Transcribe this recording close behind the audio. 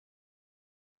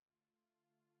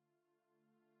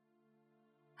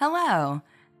Hello,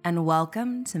 and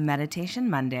welcome to Meditation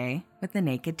Monday with the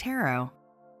Naked Tarot.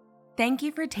 Thank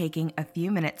you for taking a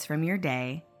few minutes from your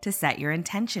day to set your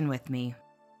intention with me.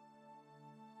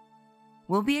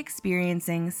 We'll be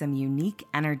experiencing some unique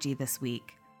energy this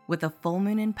week with a full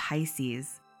moon in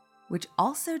Pisces, which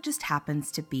also just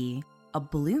happens to be a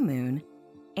blue moon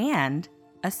and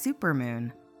a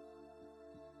supermoon.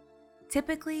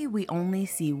 Typically, we only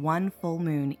see one full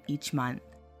moon each month,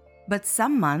 but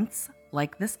some months,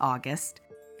 like this August,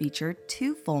 feature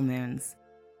two full moons,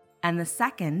 and the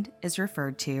second is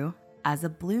referred to as a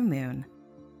blue moon.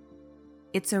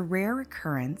 It's a rare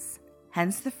occurrence,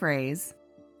 hence the phrase,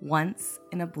 once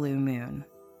in a blue moon.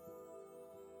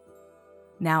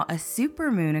 Now, a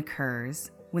supermoon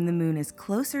occurs when the moon is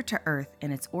closer to Earth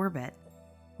in its orbit,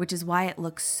 which is why it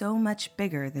looks so much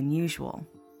bigger than usual.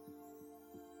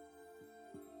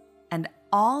 And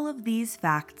all of these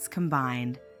facts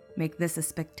combined make this a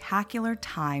spectacular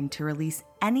time to release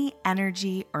any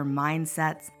energy or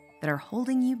mindsets that are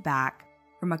holding you back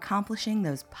from accomplishing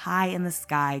those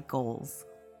pie-in-the-sky goals.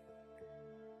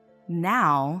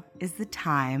 Now is the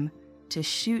time to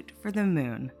shoot for the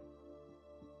moon.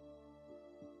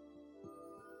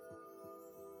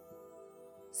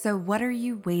 So what are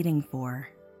you waiting for?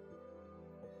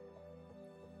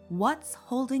 What's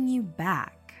holding you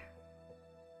back?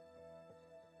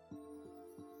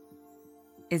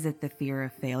 Is it the fear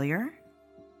of failure?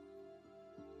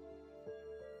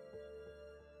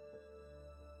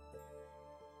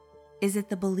 Is it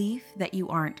the belief that you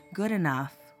aren't good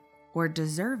enough or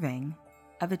deserving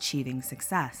of achieving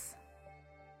success?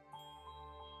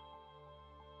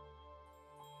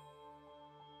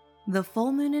 The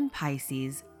full moon in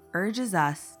Pisces urges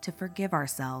us to forgive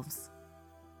ourselves.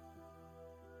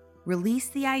 Release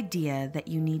the idea that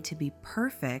you need to be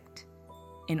perfect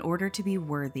in order to be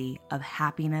worthy of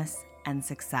happiness and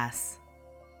success.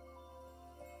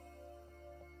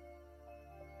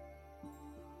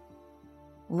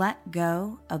 Let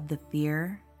go of the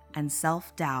fear and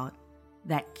self-doubt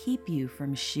that keep you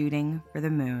from shooting for the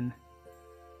moon.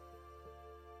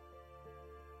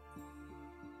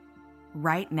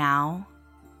 Right now,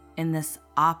 in this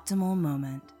optimal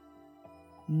moment,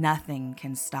 nothing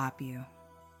can stop you.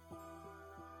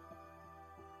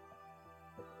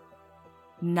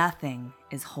 Nothing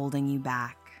is holding you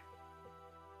back.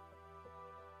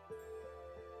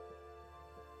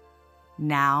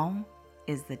 Now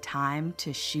is the time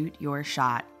to shoot your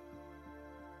shot.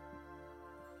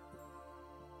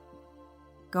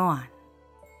 Go on.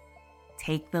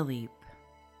 Take the leap.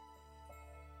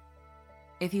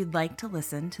 If you'd like to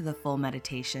listen to the full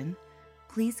meditation,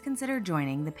 please consider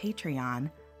joining the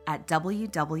Patreon at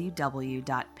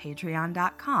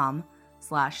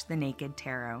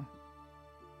www.patreon.com/thenakedtarot.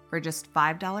 For just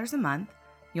 $5 a month,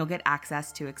 you'll get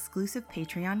access to exclusive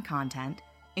Patreon content,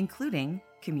 including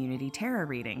community tarot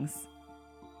readings.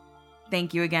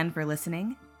 Thank you again for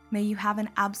listening. May you have an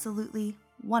absolutely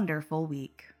wonderful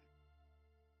week.